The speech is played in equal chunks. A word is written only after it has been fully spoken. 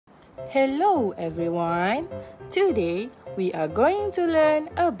Hello everyone! Today we are going to learn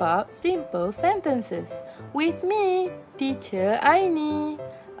about simple sentences with me, Teacher Aini.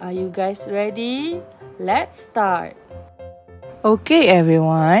 Are you guys ready? Let's start. Okay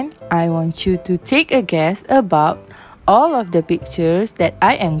everyone, I want you to take a guess about all of the pictures that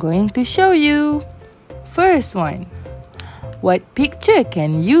I am going to show you. First one. What picture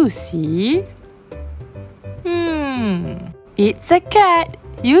can you see? It's a cat.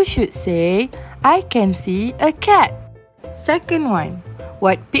 You should say, I can see a cat. Second one.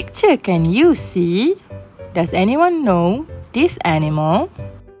 What picture can you see? Does anyone know this animal?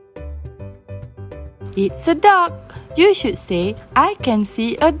 It's a dog. You should say, I can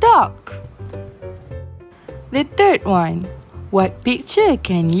see a dog. The third one. What picture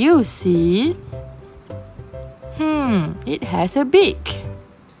can you see? It has a beak.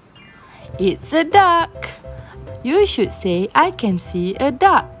 It's a duck. You should say, I can see a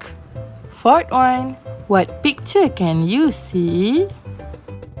duck. Fourth one. What picture can you see?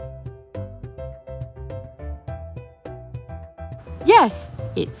 Yes,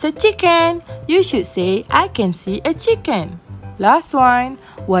 it's a chicken. You should say, I can see a chicken. Last one.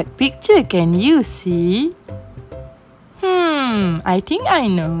 What picture can you see? I think I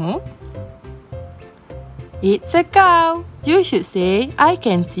know. It's a cow. You should say, I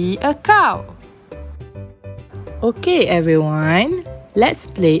can see a cow. Okay everyone, let's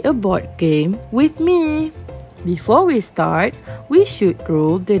play a board game with me. Before we start, we should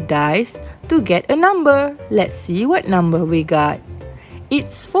roll the dice to get a number. Let's see what number we got.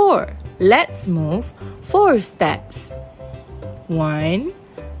 It's 4. Let's move 4 steps. 1,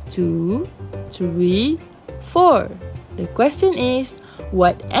 2, 3, 4. The question is,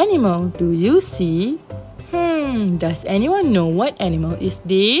 what animal do you see? Does anyone know what animal is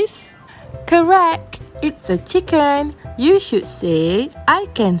this? Correct! It's a chicken. You should say, I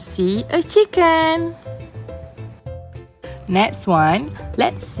can see a chicken. Next one,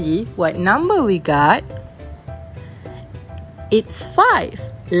 let's see what number we got. It's 5.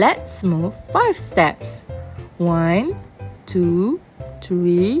 Let's move 5 steps. 1, 2,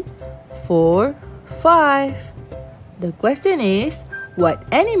 3, 4, 5. The question is, what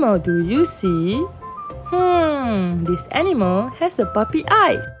animal do you see? This animal has a puppy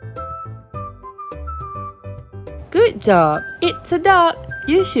eye. Good job! It's a dog.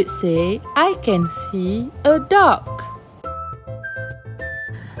 You should say, I can see a dog.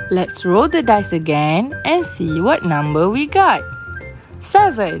 Let's roll the dice again and see what number we got.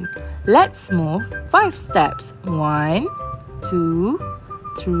 7. Let's move 5 steps. 1, 2,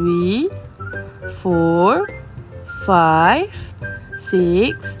 3, 4, 5,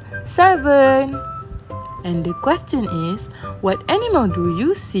 6, 7. And the question is, what animal do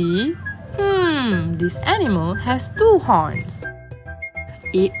you see? This animal has 2 horns.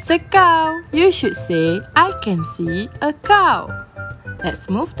 It's a cow. You should say, I can see a cow. Let's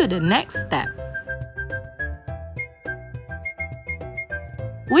move to the next step.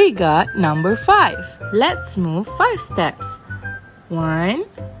 We got number 5. Let's move 5 steps. 1,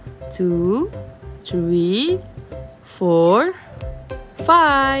 2, 3, 4,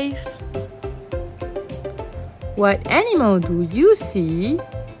 5. What animal do you see?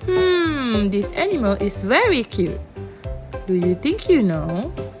 This animal is very cute. Do you think you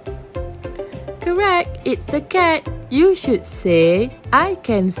know? Correct, it's a cat. You should say, I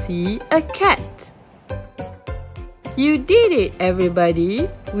can see a cat. You did it, everybody.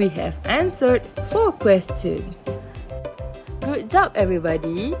 We have answered 4 questions. Good job,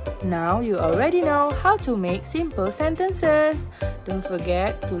 everybody. Now you already know how to make simple sentences. Don't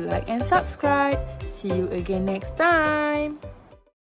forget to like and subscribe. See you again next time.